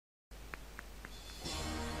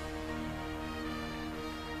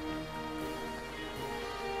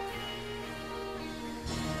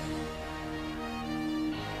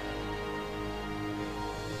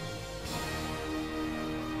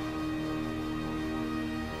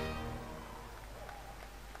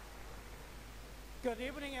Good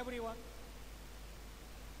evening, everyone.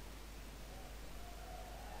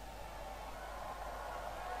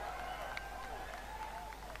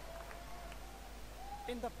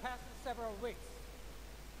 In the past several weeks,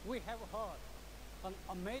 we have heard an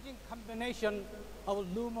amazing combination of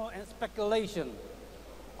rumor and speculation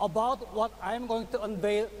about what I am going to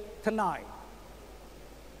unveil tonight.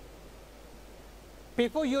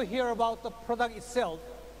 Before you hear about the product itself,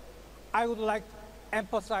 I would like to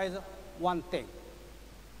emphasize one thing.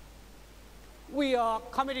 We are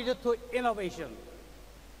committed to innovation.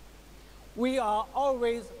 We are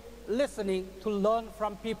always listening to learn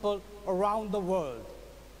from people around the world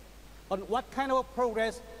on what kind of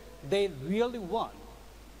progress they really want.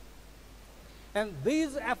 And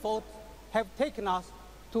these efforts have taken us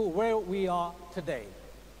to where we are today.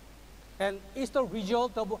 And it's the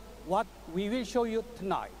result of what we will show you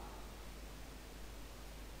tonight.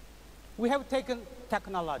 We have taken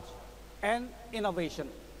technology and innovation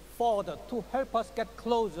further to help us get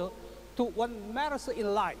closer to what matters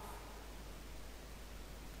in life,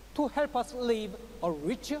 to help us live a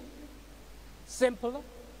richer, simpler,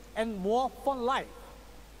 and more fun life.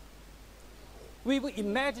 We will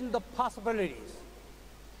imagine the possibilities,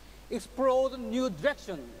 explore the new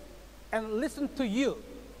directions, and listen to you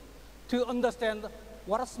to understand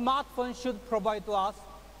what a smartphone should provide to us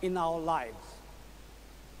in our lives.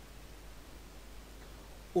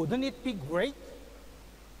 Wouldn't it be great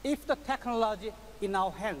if the technology in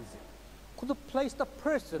our hands could place the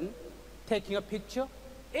person taking a picture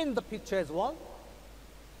in the picture as well?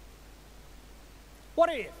 What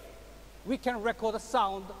if we can record the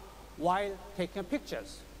sound while taking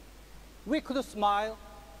pictures? We could smile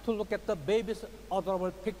to look at the baby's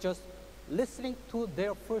adorable pictures, listening to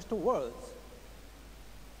their first words.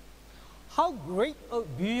 How great a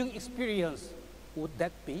viewing experience would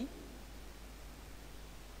that be?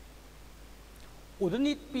 Wouldn't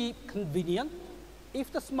it be convenient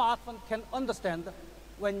if the smartphone can understand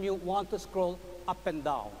when you want to scroll up and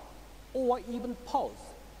down, or even pause,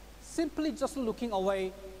 simply just looking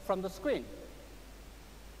away from the screen?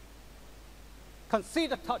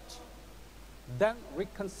 Consider touch, then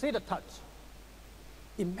reconsider touch.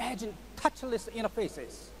 Imagine touchless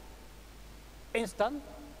interfaces. Instant,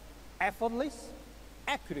 effortless,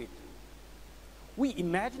 accurate. We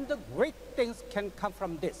imagine the great things can come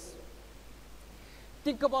from this.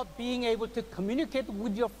 Think about being able to communicate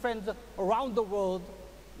with your friends around the world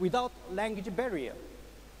without language barrier.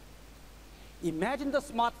 Imagine the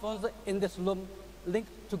smartphones in this room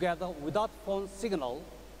linked together without phone signal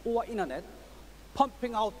or internet,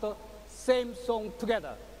 pumping out the same song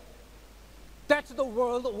together. That's the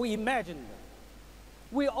world we imagined.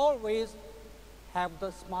 We always have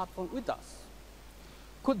the smartphone with us.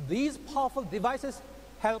 Could these powerful devices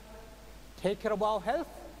help take care of our health?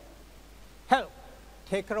 Help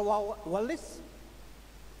take care of our wellness?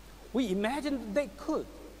 We imagined they could.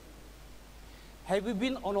 Have you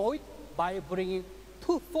been annoyed by bringing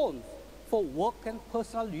two phones for work and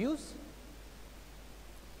personal use?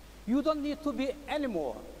 You don't need to be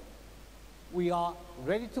anymore. We are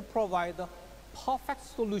ready to provide the perfect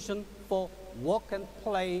solution for work and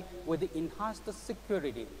play with enhanced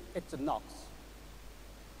security at Knox.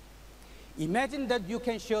 Imagine that you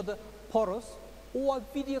can share the photos or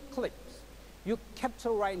video clips you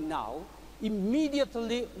capture right now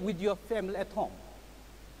immediately with your family at home.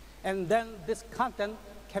 And then this content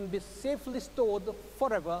can be safely stored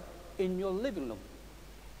forever in your living room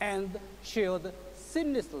and shared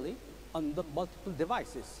seamlessly on the multiple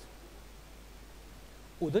devices.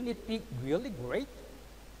 Wouldn't it be really great?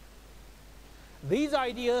 These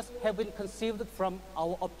ideas have been conceived from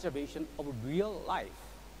our observation of real life,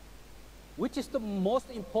 which is the most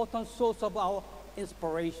important source of our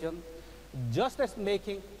inspiration, just as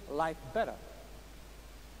making life better.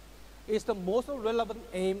 It's the most relevant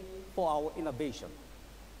aim for our innovation.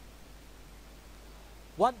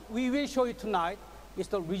 What we will show you tonight is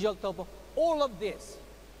the result of all of this.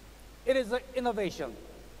 It is an innovation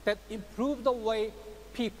that improves the way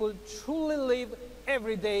people truly live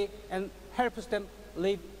every day and helps them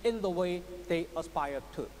live in the way they aspire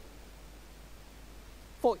to.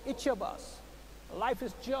 For each of us, life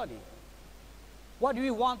is a journey. What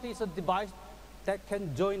we want is a device that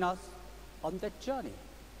can join us on that journey.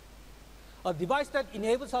 A device that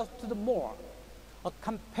enables us to do more. A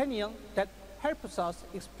companion that helps us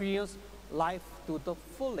experience life to the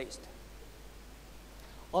fullest.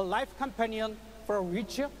 A life companion for a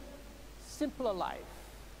richer, simpler life.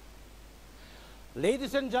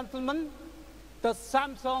 Ladies and gentlemen, the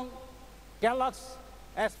Samsung Galaxy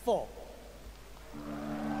S4.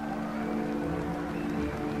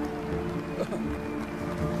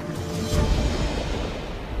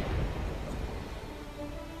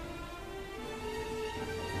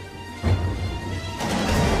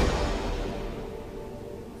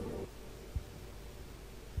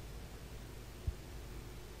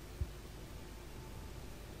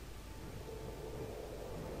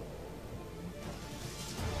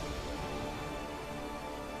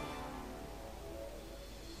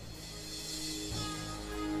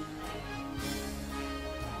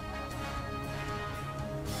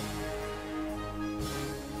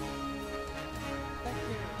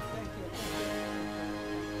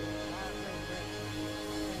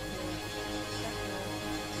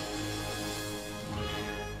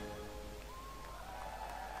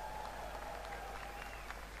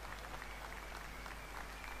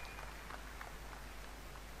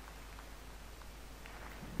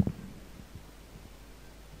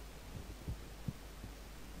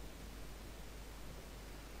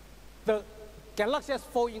 The Galaxy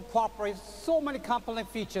S4 incorporates so many compelling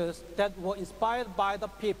features that were inspired by the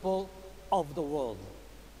people of the world.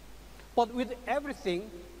 But with everything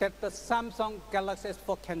that the Samsung Galaxy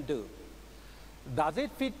S4 can do, does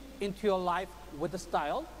it fit into your life with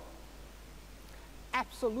style?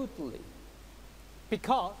 Absolutely.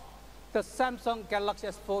 Because the Samsung Galaxy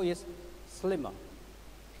S4 is slimmer,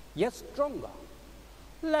 yet stronger,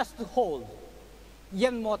 less to hold,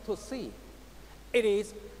 yet more to see. It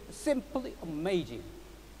is simply amazing.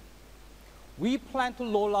 We plan to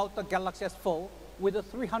roll out the Galaxy S4 with the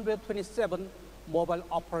 327 mobile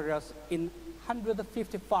operators in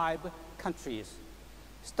 155 countries,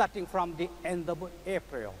 starting from the end of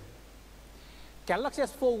April. Galaxy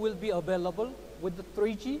S4 will be available with the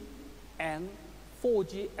 3G and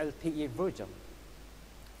 4G LTE version.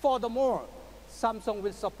 Furthermore, Samsung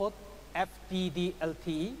will support FDD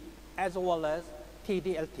LTE as well as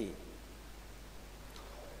TD-LTE.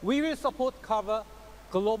 We will cover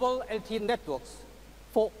global LTE networks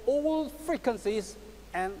for all frequencies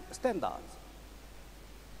and standards.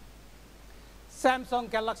 Samsung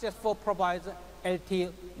Galaxy S4 provides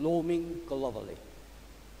LTE roaming globally.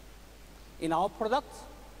 In our products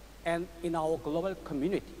and in our global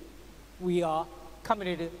community, we are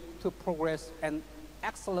committed to progress and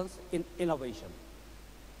excellence in innovation.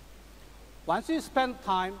 Once you spend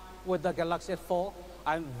time with the Galaxy S4,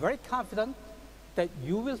 I'm very confident that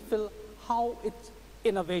you will feel how its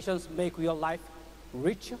innovations make your life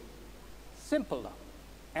richer, simpler,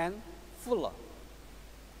 and fuller.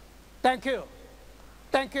 Thank you.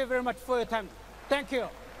 Thank you very much for your time. Thank you.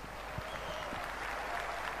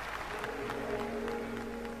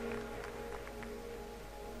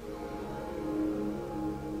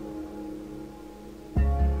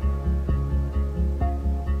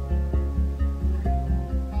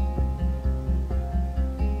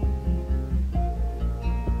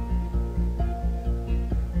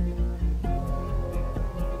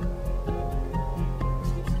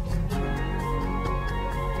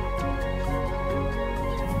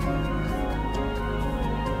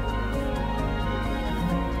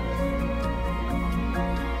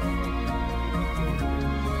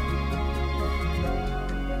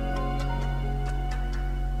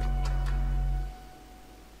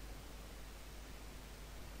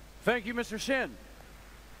 Thank you, Mr. Shin.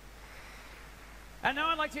 And now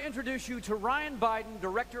I'd like to introduce you to Ryan Biden,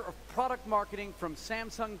 Director of Product Marketing from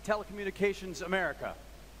Samsung Telecommunications America.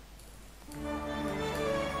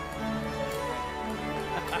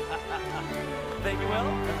 Thank you,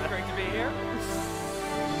 Will. It's great to be here.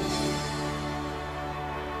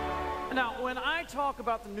 Now, when I talk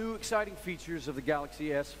about the new exciting features of the Galaxy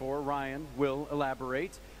S4, Ryan will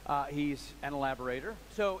elaborate. He's an elaborator.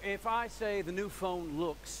 So if I say the new phone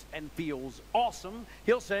looks and feels awesome,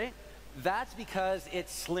 he'll say, That's because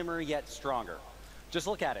it's slimmer yet stronger. Just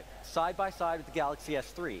look at it, side by side with the Galaxy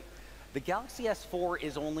S3. The Galaxy S4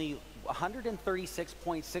 is only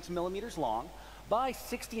 136.6 millimeters long by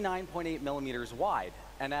 69.8 millimeters wide.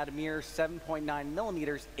 And at a mere 7.9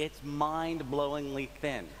 millimeters, it's mind-blowingly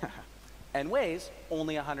thin. And weighs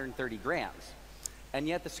only 130 grams. And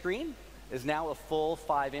yet the screen is now a full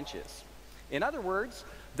 5 inches. In other words,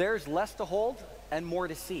 there's less to hold and more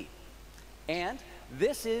to see. And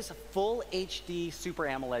this is full HD Super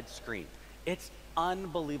AMOLED screen. It's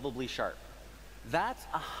unbelievably sharp. That's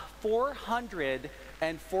a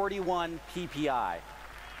 441 PPI.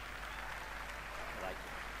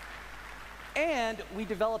 And we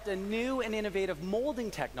developed a new and innovative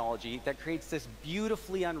molding technology that creates this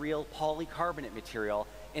beautifully unreal polycarbonate material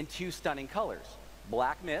in 2 stunning colors,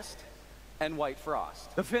 black mist and white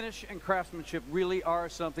frost. the finish and craftsmanship really are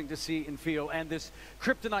something to see and feel. And this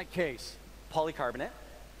kryptonite case, Polycarbonate,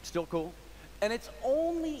 still cool. and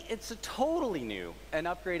it's a totally new and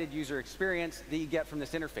upgraded user experience that you get from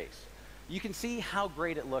this interface. You can see how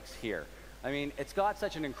great it looks here. I mean, it's got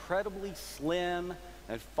such an incredibly slim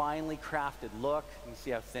and finely crafted look. You can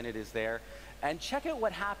see how thin it is there. And check out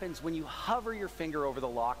what happens when you hover your finger over the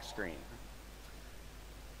lock screen.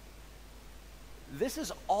 This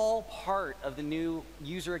is all part of the new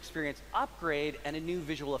user experience upgrade and a new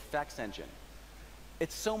visual effects engine.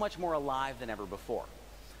 It's so much more alive than ever before.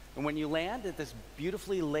 And when you land at this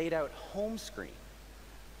beautifully laid out home screen,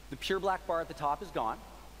 the pure black bar at the top is gone,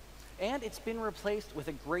 and it's been replaced with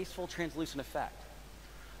a graceful translucent effect.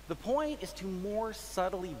 The point is to more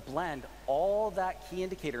subtly blend all that key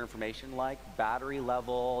indicator information like battery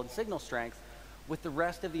level and signal strength with the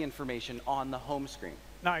rest of the information on the home screen.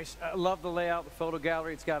 Nice. I love the layout, the photo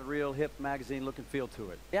gallery. It's got a real hip magazine look and feel to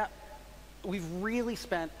it. Yeah, we've really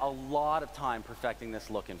spent a lot of time perfecting this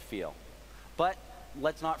look and feel. But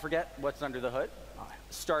let's not forget what's under the hood,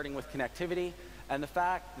 starting with connectivity and the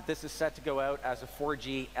fact that this is set to go out as a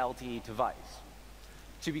 4G LTE device.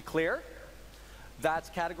 To be clear, that's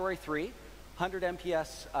Category 3, 100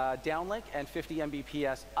 Mbps downlink and 50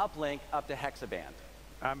 Mbps uplink up to hexaband.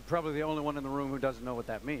 I'm probably the only one in the room who doesn't know what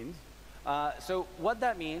that means. So what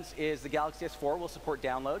that means is the Galaxy S4 will support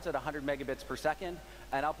downloads at 100 megabits per second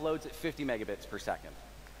and uploads at 50 megabits per second.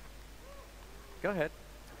 Go ahead.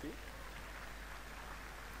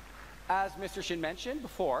 As Mr. Shin mentioned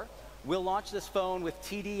before, we'll launch this phone with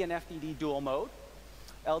TD and FDD dual mode,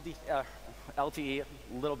 LTE a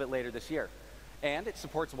little bit later this year. And it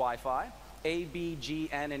supports Wi-Fi, A, B, G,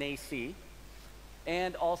 N, and AC,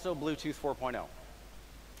 and also Bluetooth 4.0.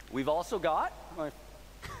 We've also got,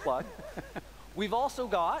 plug, we've also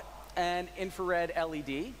got an infrared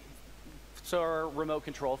LED, so our remote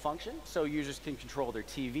control function, so users can control their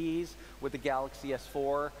TVs with the Galaxy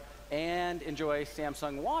S4 and enjoy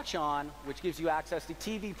Samsung Watch On, which gives you access to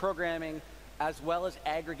TV programming as well as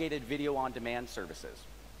aggregated video on demand services.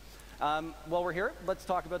 While we're here, let's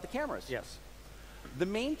talk about the cameras. Yes. The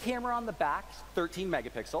main camera on the back is 13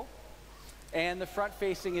 megapixel, and the front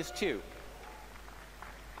facing is 2.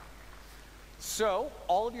 So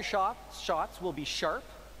all of your shots will be sharp,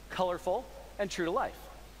 colorful, and true to life.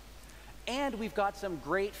 And we've got some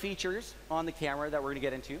great features on the camera that we're going to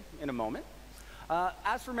get into in a moment.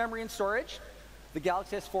 As for memory and storage, the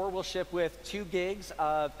Galaxy S4 will ship with 2 gigs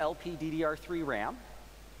of LPDDR3 RAM.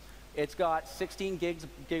 It's got 16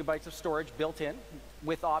 gigabytes of storage built in,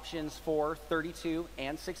 with options for 32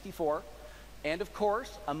 and 64. And of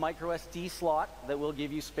course, a micro SD slot that will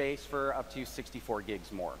give you space for up to 64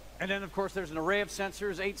 gigs more. And then, of course, there's an array of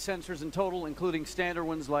sensors, 8 sensors in total, including standard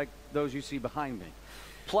ones like those you see behind me.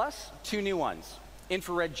 Plus 2 new ones,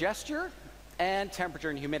 infrared gesture and temperature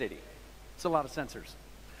and humidity. It's a lot of sensors.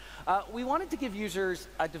 We wanted to give users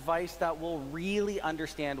a device that will really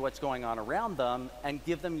understand what's going on around them and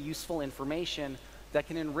give them useful information that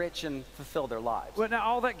can enrich and fulfill their lives. Well, now,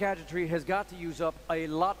 all that gadgetry has got to use up a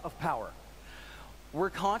lot of power. We're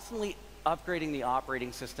constantly upgrading the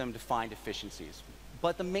operating system to find efficiencies.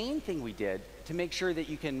 But the main thing we did to make sure that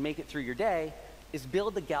you can make it through your day is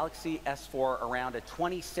build the Galaxy S4 around a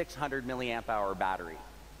 2600 milliamp hour battery.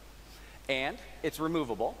 And it's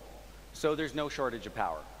removable, so there's no shortage of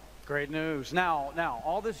power. Great news. Now,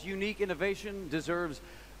 all this unique innovation deserves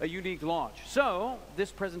a unique launch. So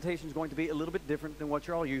this presentation is going to be a little bit different than what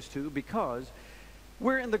you're all used to because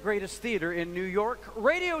we're in the greatest theater in New York,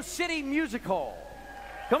 Radio City Music Hall.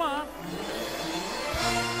 Come on.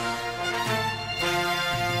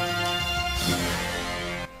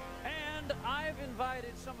 And I've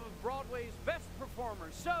invited some of Broadway's best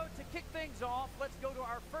performers. So to kick things off, let's go to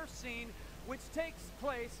our first scene, which takes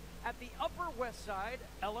place at the Upper West Side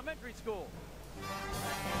Elementary School.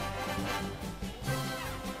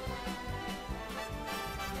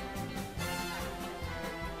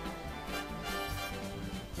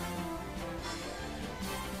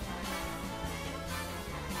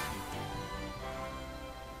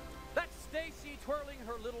 That's Stacy twirling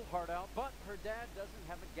her little heart out, but her dad doesn't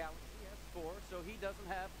have a Galaxy S4, so he doesn't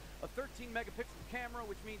have a 13 megapixel camera,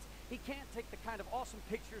 which means he can't take the kind of awesome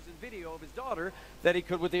pictures and video of his daughter that he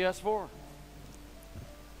could with the S4.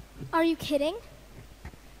 Are you kidding?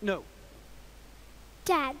 No.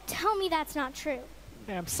 Dad, tell me that's not true.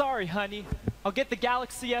 Hey, I'm sorry, honey. I'll get the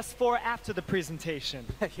Galaxy S4 after the presentation.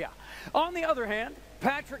 Yeah. On the other hand,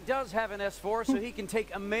 Patrick does have an S4, so he can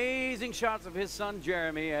take amazing shots of his son,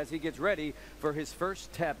 Jeremy, as he gets ready for his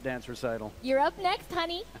first tap dance recital. You're up next,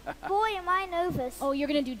 honey. Boy, am I nervous. Oh, you're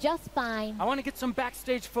gonna do just fine. I want to get some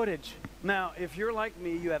backstage footage. Now, if you're like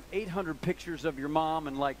me, you have 800 pictures of your mom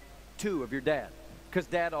and like 2 of your dad, because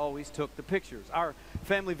Dad always took the pictures. Our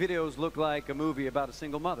family videos look like a movie about a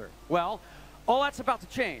single mother. Well, all that's about to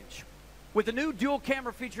change. With the new dual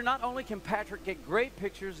camera feature, not only can Patrick get great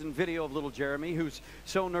pictures and video of little Jeremy, who's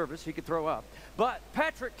so nervous he could throw up, but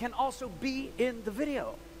Patrick can also be in the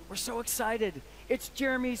video. We're so excited. It's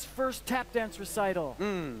Jeremy's first tap dance recital.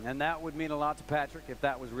 And that would mean a lot to Patrick if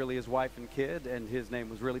that was really his wife and kid and his name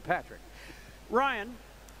was really Patrick. Ryan,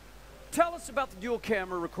 tell us about the dual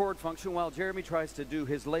camera record function while Jeremy tries to do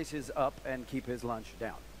his laces up and keep his lunch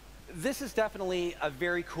down. This is definitely a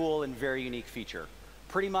very cool and very unique feature.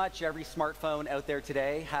 Pretty much every smartphone out there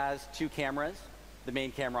today has 2 cameras, the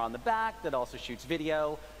main camera on the back that also shoots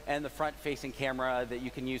video, and the front-facing camera that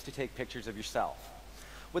you can use to take pictures of yourself.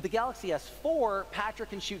 With the Galaxy S4, Patrick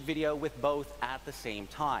can shoot video with both at the same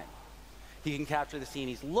time. He can capture the scene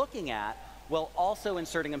he's looking at while also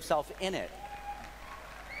inserting himself in it.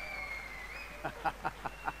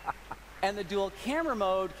 And the dual camera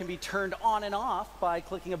mode can be turned on and off by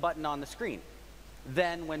clicking a button on the screen.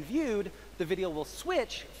 Then, when viewed, the video will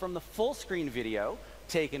switch from the full screen video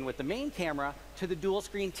taken with the main camera to the dual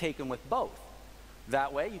screen taken with both.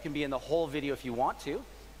 That way, you can be in the whole video if you want to,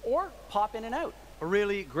 or pop in and out. A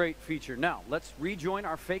really great feature. Now, let's rejoin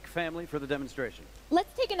our fake family for the demonstration.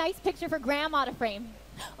 Let's take a nice picture for Grandma to frame.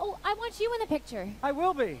 Oh, I want you in the picture. I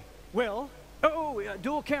will be. Will? Oh,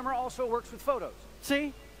 dual camera also works with photos.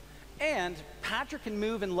 See? And Patrick can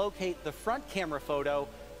move and locate the front camera photo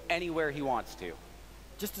anywhere he wants to.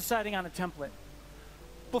 Just deciding on a template.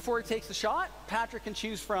 Before he takes the shot, Patrick can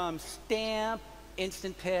choose from stamp,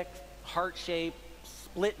 instant pick, heart shape,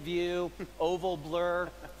 split view, oval blur,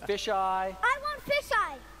 fisheye. I want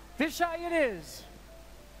fisheye. Fisheye it is.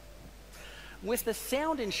 With the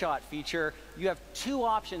sound in shot feature, you have two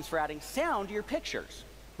options for adding sound to your pictures,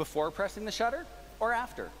 before pressing the shutter or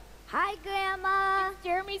after. Hi, Grandma. It's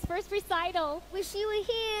Jeremy's first recital. Wish you were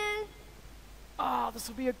here. Oh, this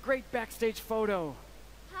will be a great backstage photo.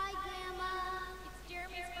 Hi, Grandma. It's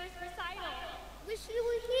Jeremy's first recital. Wish you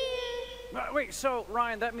were here. Wait, so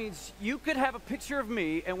Ryan, that means you could have a picture of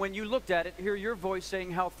me, and when you looked at it, hear your voice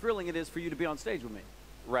saying how thrilling it is for you to be on stage with me.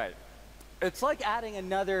 Right. It's like adding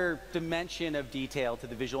another dimension of detail to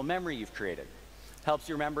the visual memory you've created. Helps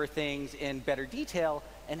you remember things in better detail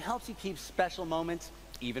and helps you keep special moments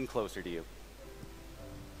even closer to you.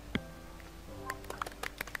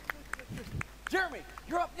 Jeremy,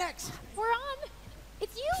 you're up next. We're on.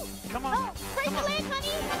 It's you. Come on. Oh, break the leg,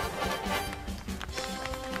 honey.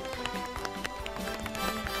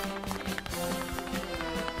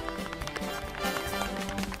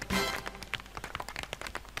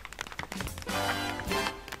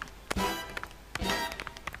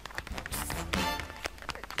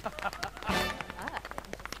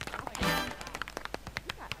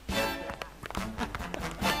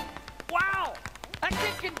 Wow! That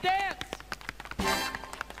kid can dance!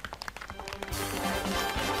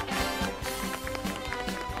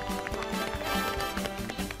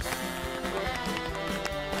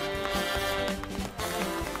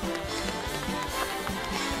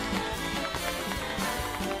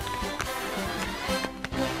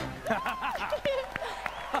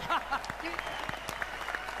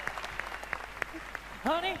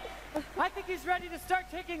 Honey, I think he's ready to start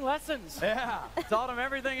taking lessons. Yeah, taught him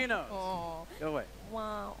everything he knows. Oh, Go away.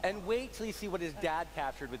 wow. And wait till you see what his dad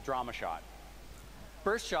captured with Drama Shot.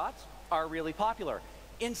 Burst shots are really popular.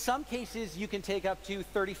 In some cases, you can take up to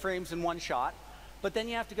 30 frames in one shot, but then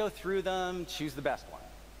you have to go through them, choose the best one.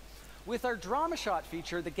 With our Drama Shot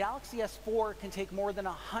feature, the Galaxy S4 can take more than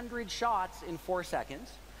 100 shots in 4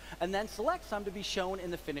 seconds, and then select some to be shown in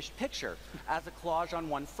the finished picture as a collage on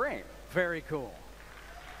one frame. Very cool.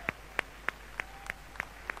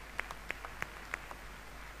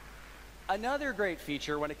 Another great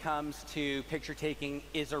feature when it comes to picture taking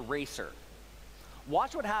is Eraser.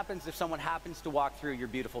 Watch what happens if someone happens to walk through your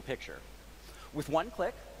beautiful picture. With one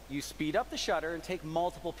click, you speed up the shutter and take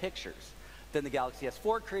multiple pictures. Then the Galaxy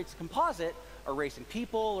S4 creates a composite, erasing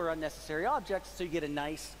people or unnecessary objects so you get a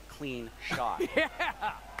nice, clean shot.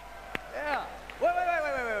 Yeah.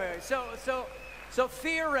 Wait. So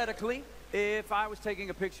theoretically, if I was taking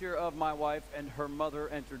a picture of my wife and her mother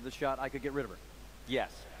entered the shot, I could get rid of her.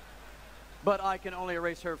 Yes, But I can only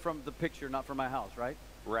erase her from the picture, not from my house, right?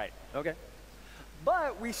 right. Okay.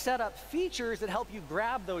 But we set up features that help you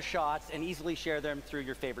grab those shots and easily share them through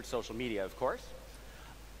your favorite social media, of course.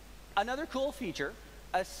 Another cool feature,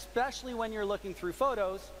 especially when you're looking through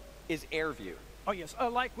photos, is Air View. Oh, yes.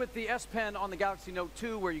 Like with the S Pen on the Galaxy Note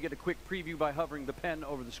 2, where you get a quick preview by hovering the pen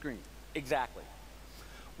over the screen. Exactly.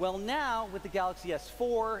 Well, now with the Galaxy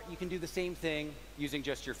S4, you can do the same thing using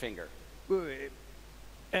just your finger. Wait.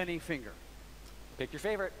 Any finger. Pick your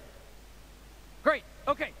favorite. Great.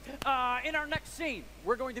 Okay. In our next scene,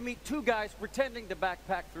 we're going to meet two guys pretending to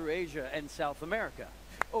backpack through Asia and South America.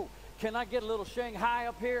 Oh, can I get a little Shanghai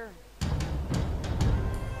up here?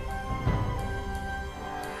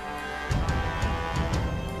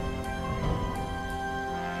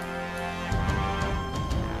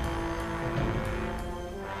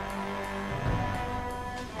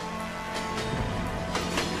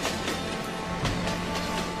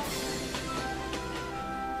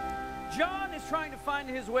 John is trying to find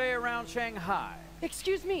his way around Shanghai.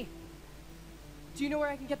 Excuse me. Do you know where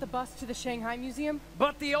I can get the bus to the Shanghai Museum?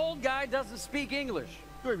 But the old guy doesn't speak English.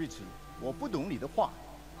 对不起，我不懂你的话。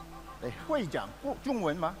哎，会讲中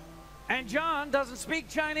文吗？ And John doesn't speak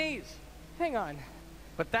Chinese. Hang on.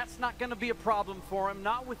 But that's not going to be a problem for him,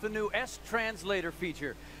 not with the new S Translator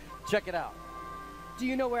feature. Check it out. Do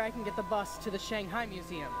you know where I can get the bus to the Shanghai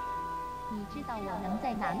Museum? 你知道我能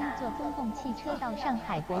在哪里坐公共汽车到上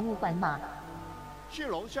海博物馆吗？去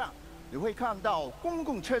楼上你会看到公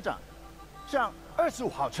共车站，上25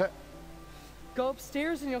号车。 Go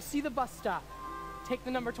upstairs and you'll see the bus stop. Take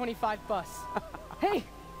the number 25 bus. Hey,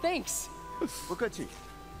 thanks. 不客气。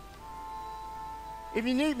If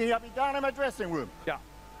you need me, I'll be down in my dressing room. Yeah.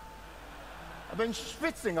 I've been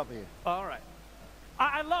schwitzing up here. All right.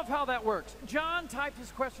 I love how that works. John typed his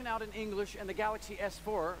question out in English, and the Galaxy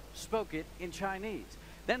S4 spoke it in Chinese.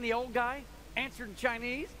 Then the old guy answered in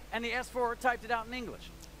Chinese, and the S4 typed it out in English.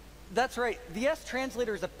 That's right. The S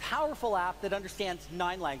Translator is a powerful app that understands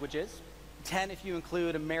 9 languages, 10 if you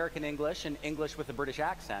include American English and English with a British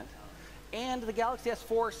accent. And the Galaxy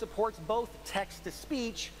S4 supports both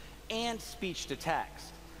text-to-speech and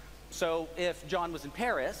speech-to-text. So if John was in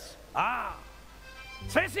Paris... Ah!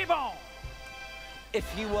 C'est bon! If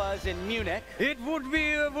he was in Munich... It would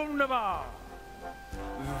be wunderbar!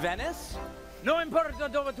 Venice... Non importa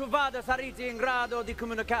dove tu vada, sarete in grado di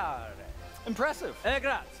comunicare. Impressive.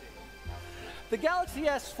 Grazie. The Galaxy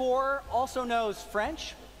S4 also knows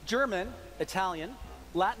French, German, Italian,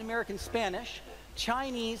 Latin American Spanish,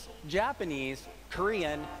 Chinese, Japanese,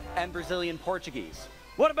 Korean, and Brazilian Portuguese.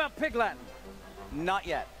 What about Pig Latin? Not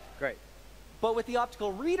yet. Great. But with the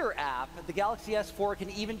Optical Reader app, the Galaxy S4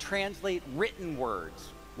 can even translate written words,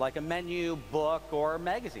 like a menu, book, or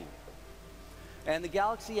magazine. And the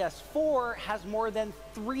Galaxy S4 has more than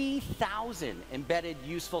 3,000 embedded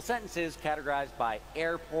useful sentences categorized by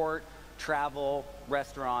airport, travel,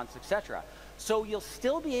 restaurants, etc. So you'll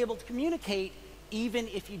still be able to communicate even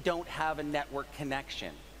if you don't have a network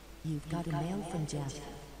connection. You've got a mail from Jeff.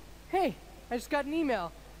 Hey, I just got an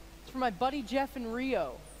email. It's from my buddy Jeff in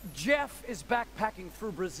Rio. Jeff is backpacking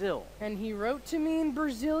through Brazil. And he wrote to me in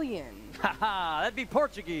Brazilian. Haha, that'd be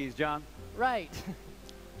Portuguese, John. Right.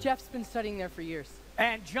 Jeff's been studying there for years.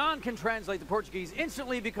 And John can translate the Portuguese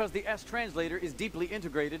instantly because the S Translator is deeply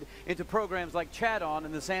integrated into programs like Chat-On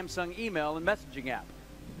and the Samsung email and messaging app.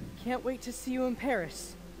 Can't wait to see you in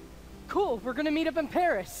Paris. Cool, we're gonna meet up in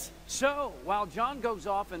Paris. So, while John goes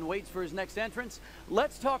off and waits for his next entrance,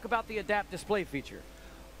 let's talk about the Adapt Display feature.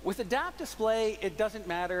 With Adapt Display, it doesn't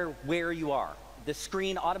matter where you are. The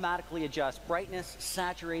screen automatically adjusts brightness,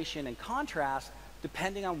 saturation, and contrast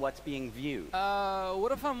depending on what's being viewed.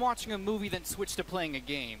 What if I'm watching a movie then switch to playing a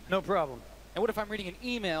game? No problem. And what if I'm reading an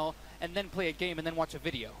email and then play a game and then watch a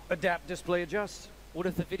video? Adapt Display adjusts. What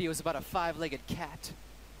if the video is about a 5-legged cat?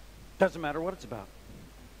 Doesn't matter what it's about.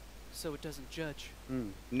 So it doesn't judge?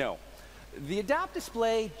 No. The Adapt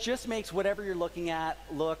Display just makes whatever you're looking at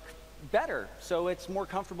look better, so it's more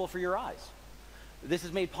comfortable for your eyes. This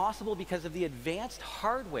is made possible because of the advanced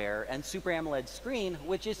hardware and Super AMOLED screen,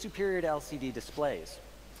 which is superior to LCD displays.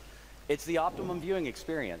 It's the optimum viewing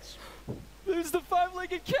experience. There's the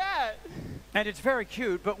 5-legged cat! And it's very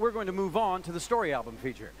cute, but we're going to move on to the story album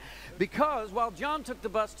feature. Because while John took the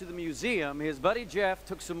bus to the museum, his buddy Jeff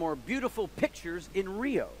took some more beautiful pictures in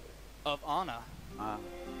Rio. Of Anna.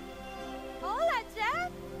 Hola,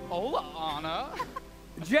 Jeff. Hola, Anna.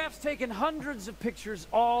 Jeff's taken hundreds of pictures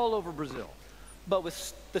all over Brazil. But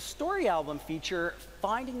with the story album feature,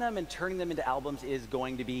 finding them and turning them into albums is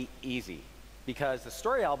going to be easy, because the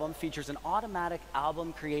story album features an automatic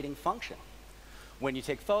album creating function. When you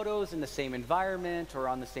take photos in the same environment or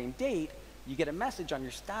on the same date, you get a message on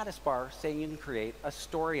your status bar saying you can create a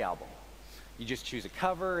story album. You just choose a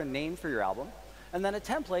cover and name for your album, and then a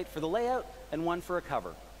template for the layout and one for a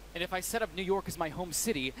cover. And if I set up New York as my home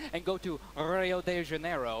city and go to Rio de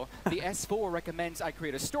Janeiro, the S4 recommends I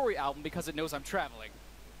create a story album because it knows I'm traveling.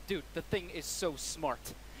 Dude, the thing is so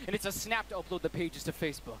smart. And it's a snap to upload the pages to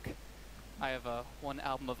Facebook. I have one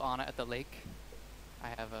album of Anna at the lake. I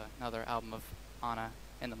have another album of Anna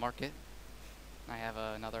in the market. I have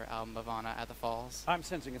another album of Anna at the falls. I'm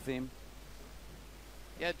sensing a theme.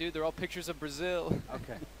 Yeah, dude, they're all pictures of Brazil.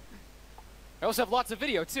 Okay. I also have lots of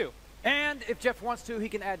video, too. And if Jeff wants to, he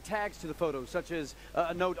can add tags to the photos, such as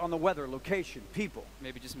a note on the weather, location, people.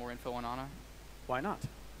 Maybe just more info on Anna? Why not?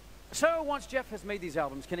 So once Jeff has made these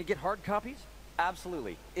albums, can he get hard copies?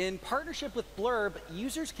 Absolutely. In partnership with Blurb,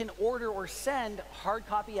 users can order or send hard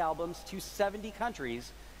copy albums to 70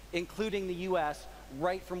 countries, including the US,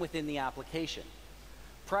 right from within the application.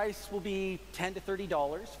 Price will be $10 to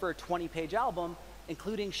 $30 for a 20-page album,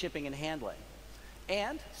 including shipping and handling.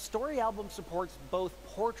 And Story Album supports both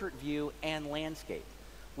portrait view and landscape,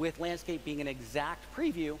 with landscape being an exact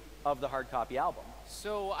preview of the hard copy album.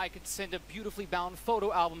 So I could send a beautifully bound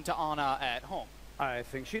photo album to Anna at home. I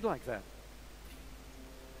think she'd like that.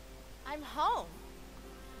 I'm home.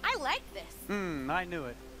 I like this. I knew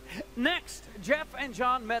it. Next, Jeff and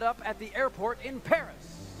John met up at the airport in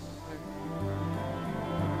Paris.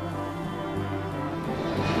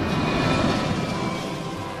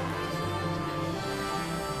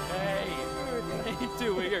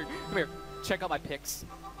 come here. Check out my pics.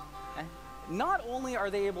 Not only are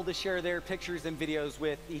they able to share their pictures and videos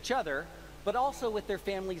with each other, but also with their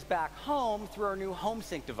families back home through our new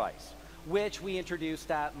HomeSync device, which we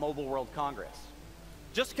introduced at Mobile World Congress.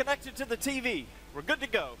 Just connect it to the TV. We're good to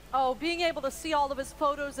go. Oh, being able to see all of his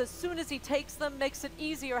photos as soon as he takes them makes it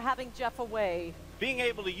easier having Jeff away. Being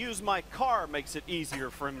able to use my car makes it easier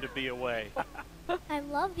for him to be away. I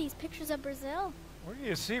love these pictures of Brazil. Where do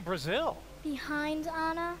you see Brazil? Behind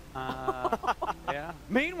Anna. Yeah.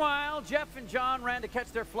 Meanwhile, Jeff and John ran to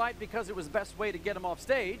catch their flight because it was the best way to get them off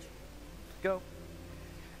stage. Go.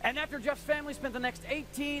 And after Jeff's family spent the next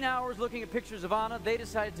 18 hours looking at pictures of Anna, they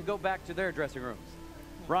decided to go back to their dressing rooms.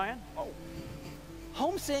 Ryan? Oh.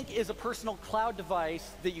 HomeSync is a personal cloud device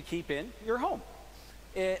that you keep in your home.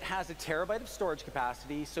 It has a terabyte of storage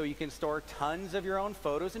capacity, so you can store tons of your own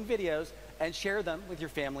photos and videos and share them with your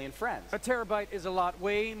family and friends. A terabyte is a lot,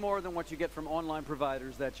 way more than what you get from online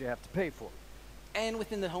providers that you have to pay for. And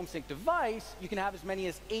within the HomeSync device, you can have as many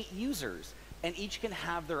as 8 users, and each can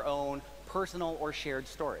have their own personal or shared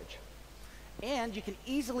storage. And you can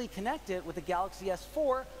easily connect it with the Galaxy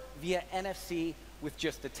S4 via NFC with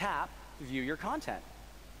just a tap to view your content.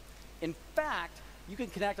 In fact, you can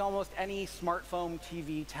connect almost any smartphone,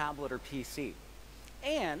 TV, tablet, or PC.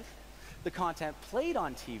 And the content played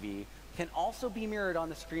on TV can also be mirrored on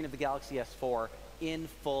the screen of the Galaxy S4 in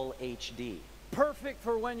full HD. Perfect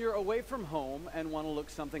for when you're away from home and want to look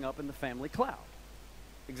something up in the family cloud.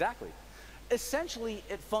 Exactly. Essentially,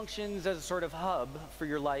 it functions as a sort of hub for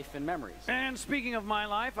your life and memories. And speaking of my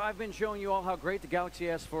life, I've been showing you all how great the Galaxy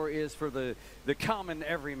S4 is for the common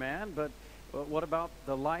everyman, but what about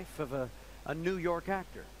the life of a New York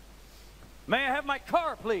actor? May I have my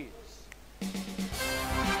car, please?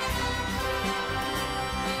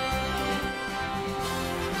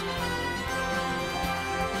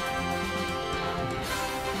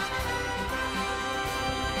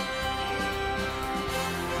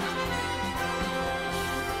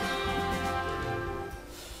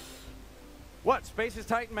 What? Space is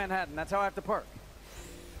tight in Manhattan. That's how I have to park.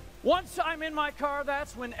 Once I'm in my car,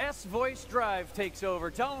 that's when S-Voice Drive takes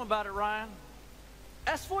over. Tell them about it, Ryan.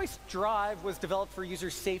 S-Voice Drive was developed for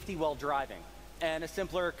user safety while driving, and a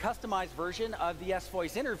simpler, customized version of the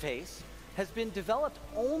S-Voice interface has been developed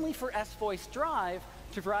only for S-Voice Drive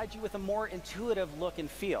to provide you with a more intuitive look and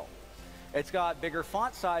feel. It's got bigger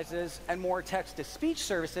font sizes and more text-to-speech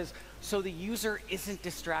services, so the user isn't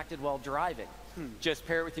distracted while driving. Just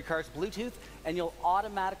pair it with your car's Bluetooth, and you'll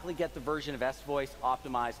automatically get the version of S-Voice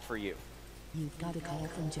optimized for you. You've got a call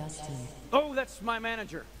from Justin. Oh, that's my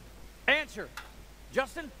manager. Answer.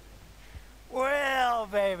 Justin? Well,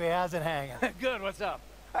 baby, how's it hanging? Good, what's up?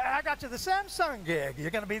 I got you the Samsung gig.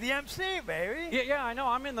 You're going to be the MC, baby. Yeah, I know.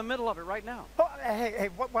 I'm in the middle of it right now. Oh, hey,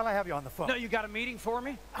 while I have you on the phone. No, you got a meeting for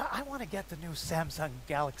me? I want to get the new Samsung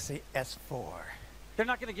Galaxy S4. They're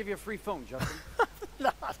not going to give you a free phone, Justin.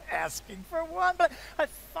 Not asking for one, but I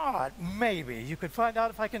thought maybe you could find out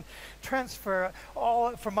if I can transfer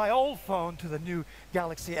all from my old phone to the new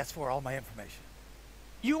Galaxy S4, all my information.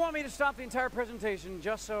 You want me to stop the entire presentation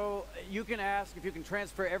just so you can ask if you can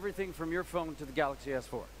transfer everything from your phone to the Galaxy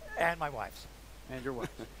S4? And my wife's. And your wife's.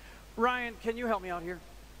 Ryan, can you help me out here?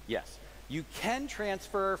 Yes. You can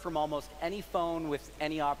transfer from almost any phone with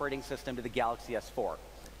any operating system to the Galaxy S4.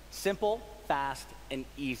 Simple, fast, and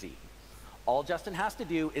easy. All Justin has to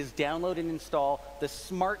do is download and install the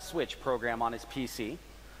Smart Switch program on his PC,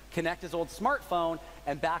 connect his old smartphone,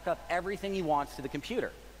 and back up everything he wants to the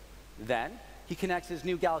computer. Then, he connects his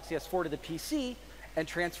new Galaxy S4 to the PC and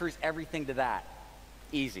transfers everything to that.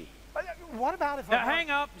 Easy. What about if now, hang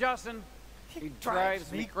up, Justin. He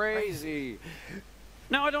drives me crazy.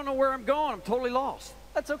 Now I don't know where I'm going. I'm totally lost.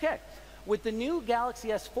 That's okay. With the new Galaxy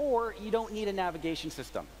S4, you don't need a navigation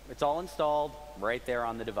system. It's all installed right there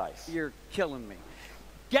on the device. You're killing me.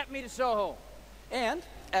 Get me to Soho. And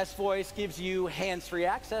S-Voice gives you hands-free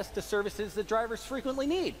access to services that drivers frequently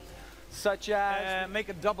need, such as... make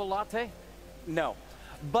a double latte? No.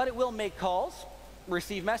 But it will make calls,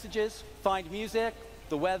 receive messages, find music,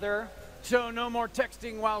 the weather. So no more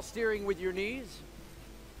texting while steering with your knees?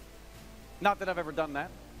 Not that I've ever done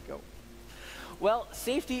that. Go. Well,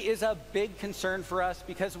 safety is a big concern for us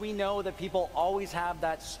because we know that people always have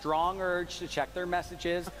that strong urge to check their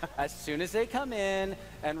messages as soon as they come in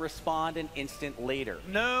and respond an instant later.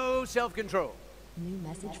 No self-control. New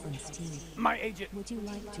message from Steve. My agent. Would you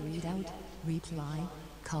like to read out, reply,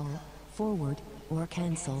 call, forward, or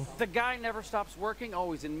cancel? The guy never stops working,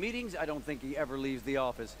 always in meetings. I don't think he ever leaves the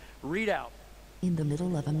office. Read out. In the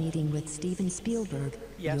middle of a meeting with Steven Spielberg,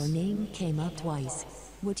 yes. Your name came up twice.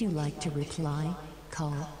 Would you like to reply,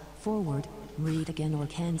 call, forward, read again or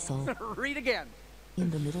cancel. Read again. In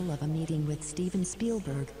the middle of a meeting with Steven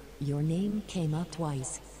Spielberg, your name came up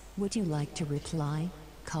twice. Would you like to reply,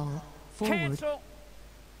 call, forward? Cancel.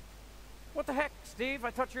 What the heck, Steve?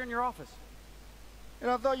 I thought you were in your office. And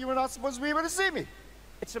I thought you were not supposed to be able to see me.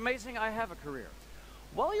 It's amazing I have a career.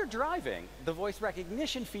 While you're driving, the voice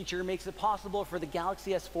recognition feature makes it possible for the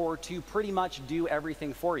Galaxy S4 to pretty much do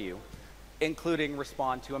everything for you, including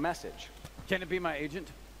respond to a message. Can it be my agent?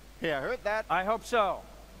 Yeah, I heard that. I hope so.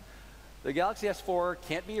 The Galaxy S4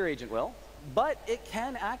 can't be your agent, Will, but it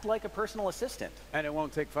can act like a personal assistant. And it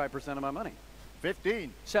won't take 5% of my money.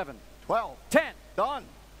 15. 7. 12. 10. Done.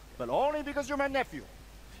 But only because you're my nephew.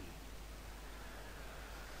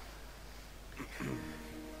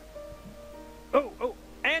 Oh,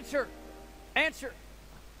 answer. Answer.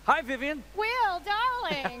 Hi, Vivian. Will,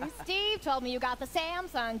 darling. Steve told me you got the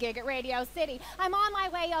Samsung gig at Radio City. I'm on my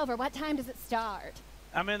way over. What time does it start?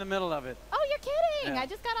 I'm in the middle of it. Oh, you're kidding. Yeah. I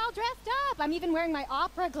just got all dressed up. I'm even wearing my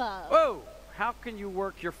opera gloves. Whoa. How can you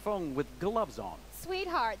work your phone with gloves on?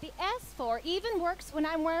 Sweetheart, the S4 even works when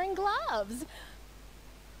I'm wearing gloves.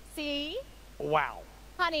 See? Wow.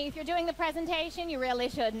 Honey, if you're doing the presentation, you really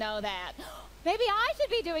should know that. Maybe I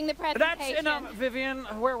should be doing the presentation. That's enough, Vivian.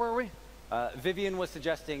 Where were we? Vivian was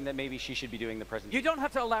suggesting that maybe she should be doing the presentation. You don't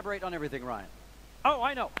have to elaborate on everything, Ryan. Oh,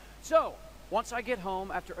 I know. So, once I get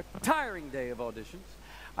home after a tiring day of auditions,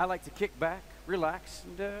 I like to kick back, relax,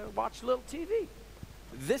 and watch a little TV.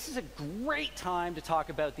 This is a great time to talk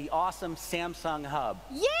about the awesome Samsung Hub.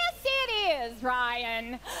 Yes, it is,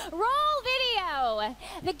 Ryan. Roll video.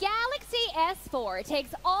 The Galaxy S4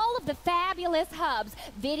 takes all of the fabulous hubs,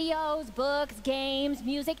 videos, books, games,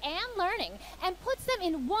 music, and learning, and puts them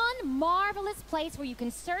in one marvelous place where you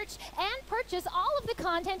can search and purchase all of the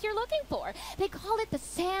content you're looking for. They call it the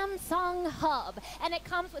Samsung Hub, and it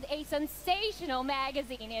comes with a sensational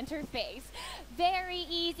magazine interface. Very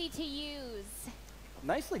easy to use.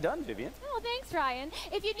 Nicely done, Vivian. Oh, thanks, Ryan.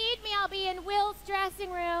 If you need me, I'll be in Will's dressing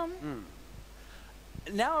room.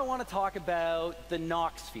 Now I want to talk about the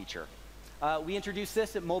Knox feature. We introduced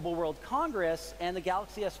this at Mobile World Congress, and the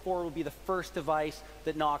Galaxy S4 will be the first device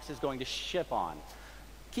that Knox is going to ship on.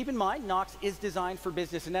 Keep in mind, Knox is designed for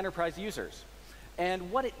business and enterprise users.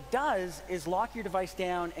 And what it does is lock your device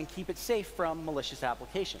down and keep it safe from malicious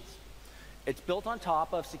applications. It's built on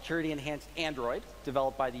top of security-enhanced Android,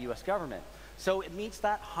 developed by the US government. So it meets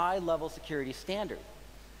that high-level security standard.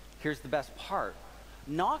 Here's the best part.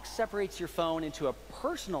 Knox separates your phone into a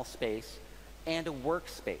personal space and a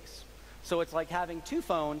workspace. So it's like having two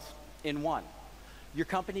phones in one. Your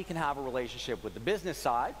company can have a relationship with the business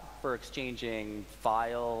side for exchanging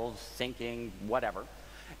files, syncing, whatever,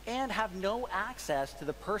 and have no access to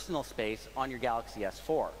the personal space on your Galaxy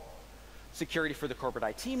S4. Security for the corporate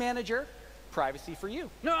IT manager, privacy for you.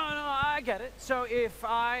 No, I get it. So if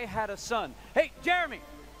I had a son. Hey, Jeremy!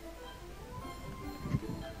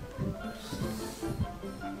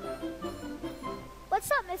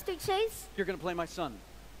 What's up, Mr. Chase? You're going to play my son.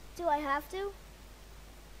 Do I have to?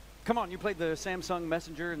 Come on, you played the Samsung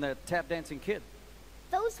Messenger and the tap dancing kid.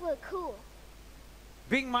 Those were cool.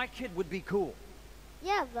 Being my kid would be cool.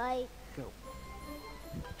 Yeah, right. Go.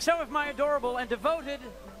 So if my adorable and devoted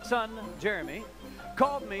son, Jeremy,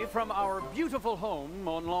 called me from our beautiful home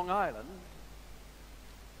on Long Island.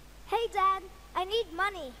 Hey, Dad, I need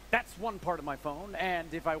money. That's one part of my phone,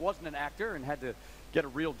 and if I wasn't an actor and had to get a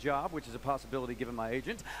real job, which is a possibility given my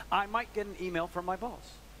agent, I might get an email from my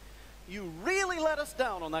boss. You really let us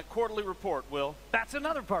down on that quarterly report, Will. That's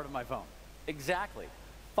another part of my phone. Exactly.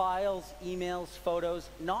 Files, emails, photos.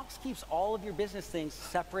 Knox keeps all of your business things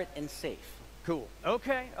separate and safe. Cool.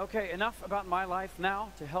 Okay, enough about my life.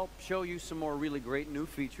 Now, to help show you some more really great new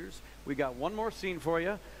features, we got one more scene for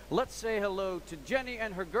you. Let's say hello to Jenny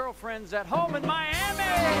and her girlfriends at home in Miami!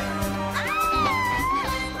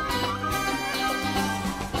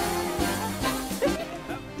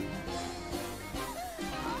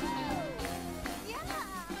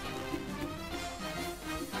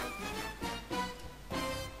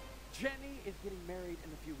 Jenny is getting married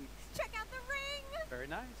in a few weeks. Check out the ring! Very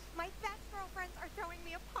nice. My best girlfriends are throwing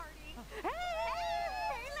me a party. Hey!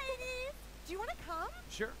 Hey, ladies! Do you want to come?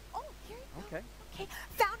 Sure. Oh, here you go. Okay. Okay,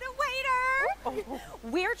 found a waiter!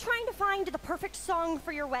 We're trying to find the perfect song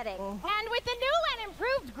for your wedding. And with the new and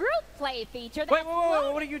improved group play feature... Wait,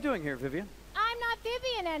 what are you doing here, Vivian? I'm not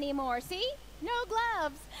Vivian anymore, see? No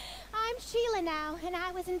gloves. I'm Sheila now, and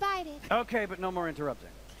I was invited. Okay, but no more interrupting.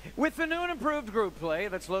 With the new and improved group play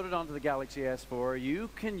that's loaded onto the Galaxy S4, you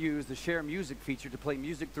can use the Share Music feature to play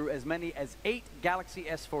music through as many as 8 Galaxy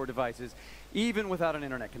S4 devices, even without an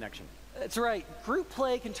internet connection. That's right. Group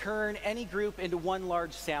Play can turn any group into one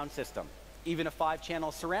large sound system. even a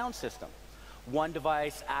 5-channel surround system. One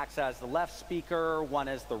device acts as the left speaker, one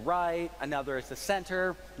as the right, another as the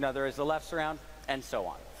center, another as the left surround, and so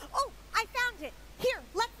on. Oh, I found it. Here,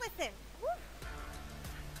 let's listen.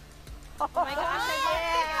 Oh my gosh,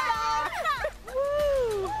 yeah!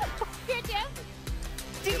 Woo! Did you?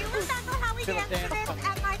 Do you remember how we danced to this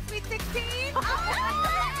at my Sweet 16? Oh,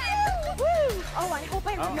 Woo! Oh, I hope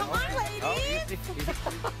I Oh, remember. Come on, ladies. Oh, easy, easy.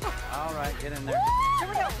 All right, get in there. Here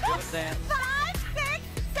we go. Do a dance. 5, 6,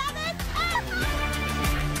 7, 8.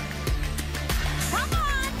 Come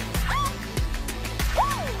on.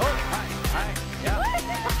 Oh. Oh, hi, yeah.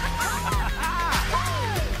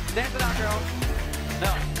 Dance it out, girls.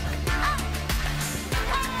 No.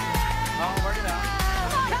 Oh, work it out.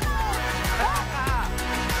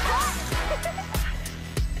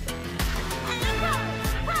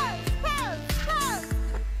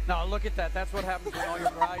 Now look at that. That's what happens when all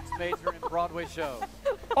your bridesmaids are in Broadway shows.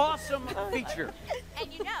 Awesome feature.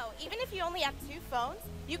 And you know, even if you only have 2 phones,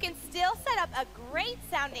 you can still set up a great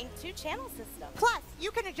sounding 2-channel system. Plus,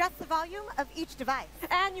 you can adjust the volume of each device.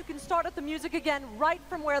 And you can start up the music again right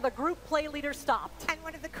from where the group play leader stopped. And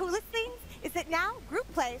one of the coolest things is that now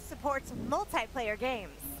Group Play supports multiplayer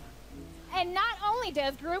games. And not only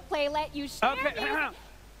does Group Play let you share Okay. music...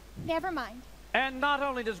 Never mind. And not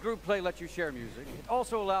only does Group Play let you share music, it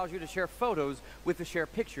also allows you to share photos with the Share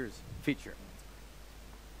Pictures feature.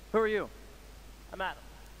 Who are you? I'm Adam.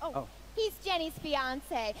 Oh. He's Jenny's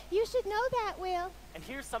fiance. You should know that, Will. And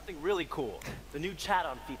here's something really cool. The new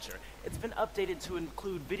chat-on feature. It's been updated to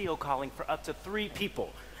include video calling for up to 3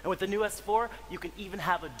 people. And with the new S4, you can even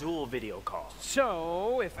have a dual video call.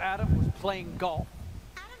 So, if Adam was playing golf...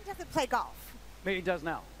 Adam doesn't play golf. Maybe he does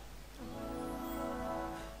now.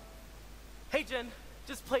 Hey, Jen.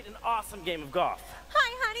 Just played an awesome game of golf.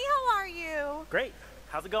 Hi, honey. How are you? Great.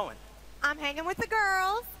 How's it going? I'm hanging with the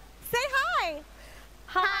girls. Say hi.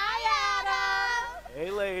 Hi, Adam. Hey,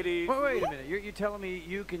 ladies. Wait a minute. You're telling me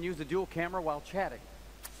you can use the dual camera while chatting?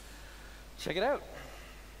 Check it out.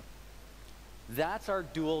 That's our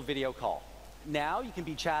dual video call. Now you can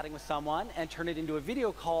be chatting with someone and turn it into a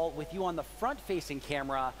video call with you on the front-facing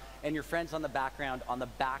camera and your friends on the background on the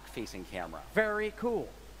back-facing camera. Very cool.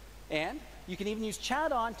 And you can even use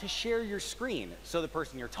Chat On to share your screen so the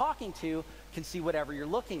person you're talking to can see whatever you're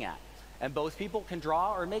looking at. And both people can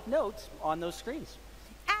draw or make notes on those screens.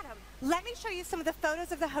 Adam, let me show you some of the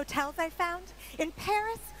photos of the hotels I found in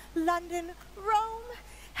Paris, London, Rome,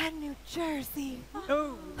 and New Jersey.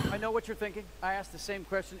 Oh, I know what you're thinking. I asked the same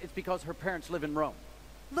question. It's because her parents live in Rome.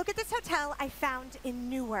 Look at this hotel I found in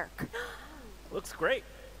Newark. Looks great.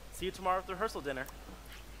 See you tomorrow at the rehearsal dinner.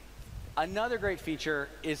 Another great feature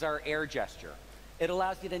is our air gesture. It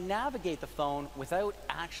allows you to navigate the phone without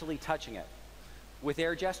actually touching it. With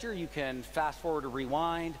air gesture, you can fast forward or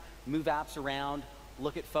rewind, move apps around,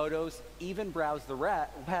 look at photos, even browse the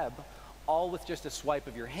web, all with just a swipe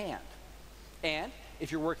of your hand. And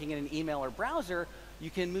if you're working in an email or browser, you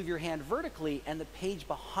can move your hand vertically and the page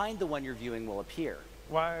behind the one you're viewing will appear.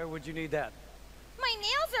 Why would you need that? My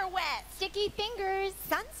nails are wet. Sticky fingers.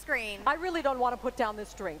 Sunscreen. I really don't want to put down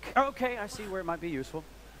this drink. Okay, I see where it might be useful.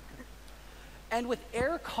 And with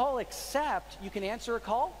Air Call Accept, you can answer a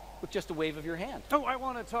call with just a wave of your hand. Oh, I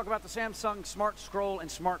want to talk about the Samsung Smart Scroll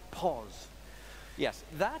and Smart Pause. Yes,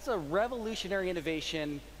 that's a revolutionary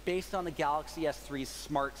innovation based on the Galaxy S3's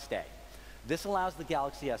Smart Stay. This allows the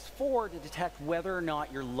Galaxy S4 to detect whether or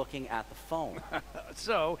not you're looking at the phone.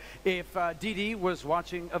 So, if Dee Dee was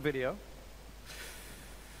watching a video,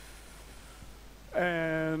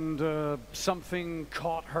 and something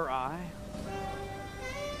caught her eye,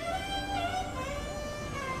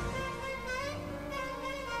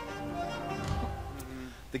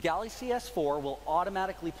 the Galaxy S4 will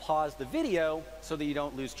automatically pause the video so that you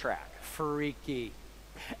don't lose track. freaky.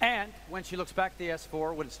 And when she looks back at the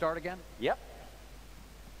S4, would it start again? Yep.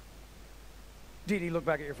 Dee Dee, look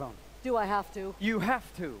back at your phone. Do I have to? You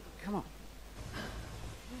have to. Come on.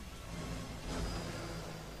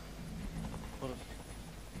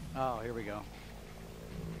 Oh, here we go.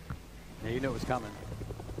 Yeah, you knew it was coming.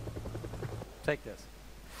 Take this.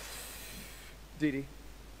 Dee Dee.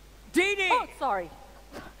 Dee Dee! Oh, sorry.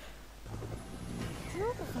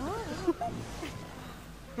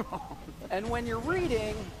 And when you're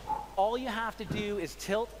reading, all you have to do is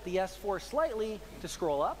tilt the S4 slightly to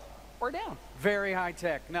scroll up or down. Very high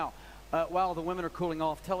tech. Now, while the women are cooling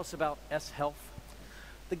off, tell us about S-Health.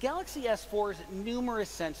 The Galaxy S4's numerous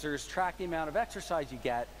sensors track the amount of exercise you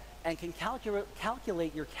get and can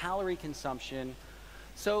calculate your calorie consumption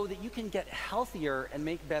so that you can get healthier and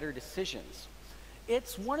make better decisions.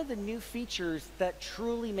 It's one of the new features that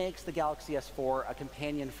truly makes the Galaxy S4 a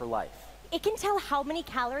companion for life. It can tell how many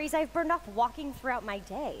calories I've burned off walking throughout my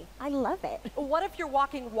day. I love it. What if you're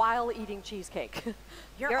walking while eating cheesecake?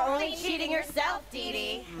 You're only cheating yourself, Dee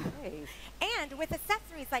Dee. Hey. And with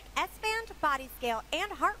accessories like S-Band, Body Scale, and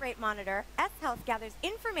Heart Rate Monitor, S-Health gathers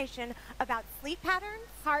information about sleep patterns,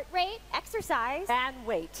 heart rate, exercise, and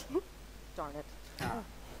weight. Darn it.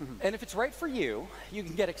 And if it's right for you, you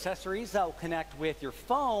can get accessories that will connect with your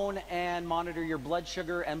phone and monitor your blood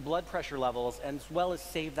sugar and blood pressure levels, as well as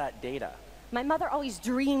save that data. My mother always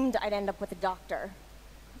dreamed I'd end up with a doctor.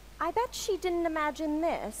 I bet she didn't imagine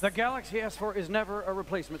this. The Galaxy S4 is never a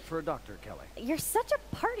replacement for a doctor, Kelly. You're such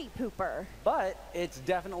a party pooper. But it's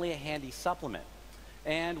definitely a handy supplement.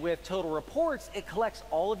 And with Total Reports, it collects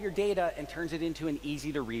all of your data and turns it into an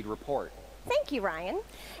easy-to-read report. Thank you, Ryan.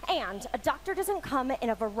 And a doctor doesn't come in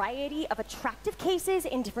a variety of attractive cases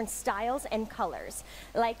in different styles and colors,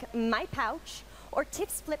 like my pouch, or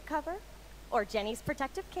Tiff's flip cover, or Jenny's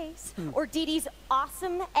protective case, or Dee Dee's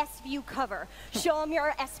awesome S-View cover. Show them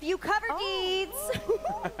your S-View cover, Deeds.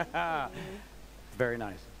 Very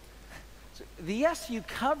nice. So the S-View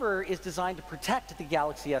cover is designed to protect the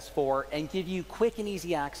Galaxy S4 and give you quick and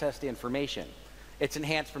easy access to information. It's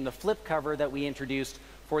enhanced from the flip cover that we introduced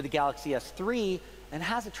for the Galaxy S3 and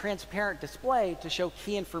has a transparent display to show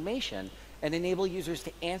key information and enable users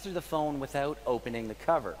to answer the phone without opening the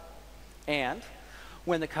cover. And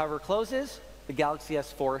when the cover closes, the Galaxy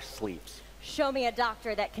S4 sleeps. Show me a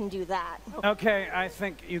doctor that can do that. Okay, I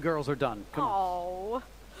think you girls are done. Come on. Oh,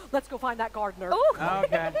 let's go find that gardener. Ooh.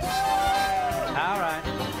 Okay. All right.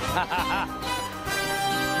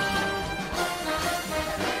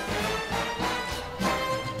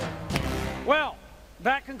 Well,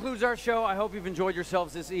 that concludes our show. I hope you've enjoyed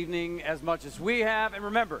yourselves this evening as much as we have. And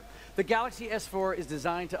remember, the Galaxy S4 is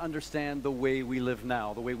designed to understand the way we live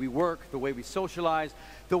now, the way we work, the way we socialize,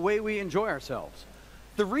 the way we enjoy ourselves.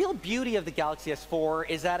 The real beauty of the Galaxy S4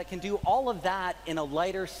 is that it can do all of that in a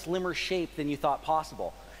lighter, slimmer shape than you thought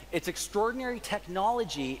possible. Its extraordinary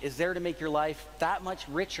technology is there to make your life that much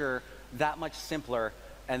richer, that much simpler,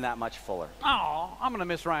 and that much fuller. Oh, I'm going to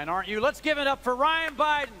miss Ryan, aren't you? Let's give it up for Ryan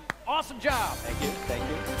Biden. Awesome job. Thank you. Thank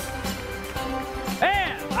you.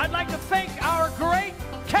 And I'd like to thank our great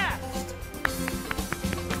cast.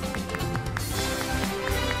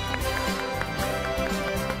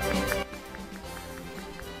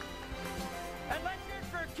 And let's hear it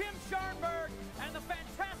for Kim Scharnberg and the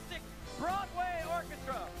fantastic Broadway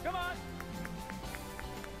Orchestra. Come on.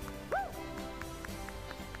 Woo!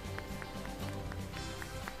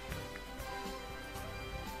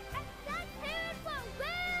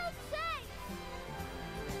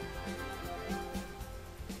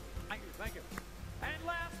 Thank you. And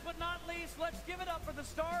last but not least, let's give it up for the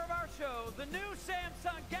star of our show, the new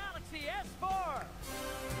Samsung Galaxy S4.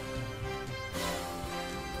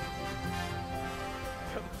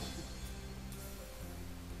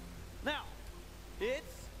 Now,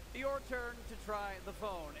 it's your turn to try the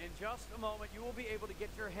phone. In just a moment, you will be able to get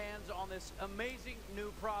your hands on this amazing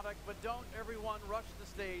new product, but don't everyone rush the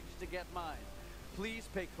stage to get mine. Please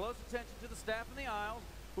pay close attention to the staff in the aisles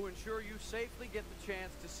who ensure you safely get the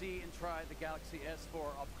chance to see and try the Galaxy S4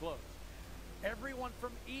 up close. Everyone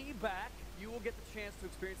from E back, you will get the chance to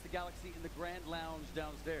experience the Galaxy in the Grand Lounge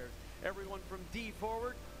downstairs. Everyone from D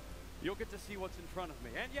forward, you'll get to see what's in front of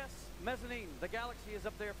me. And yes, mezzanine, the Galaxy is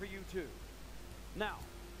up there for you too. Now,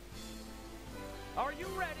 are you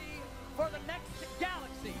ready for the next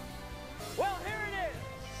Galaxy? Well, here it is.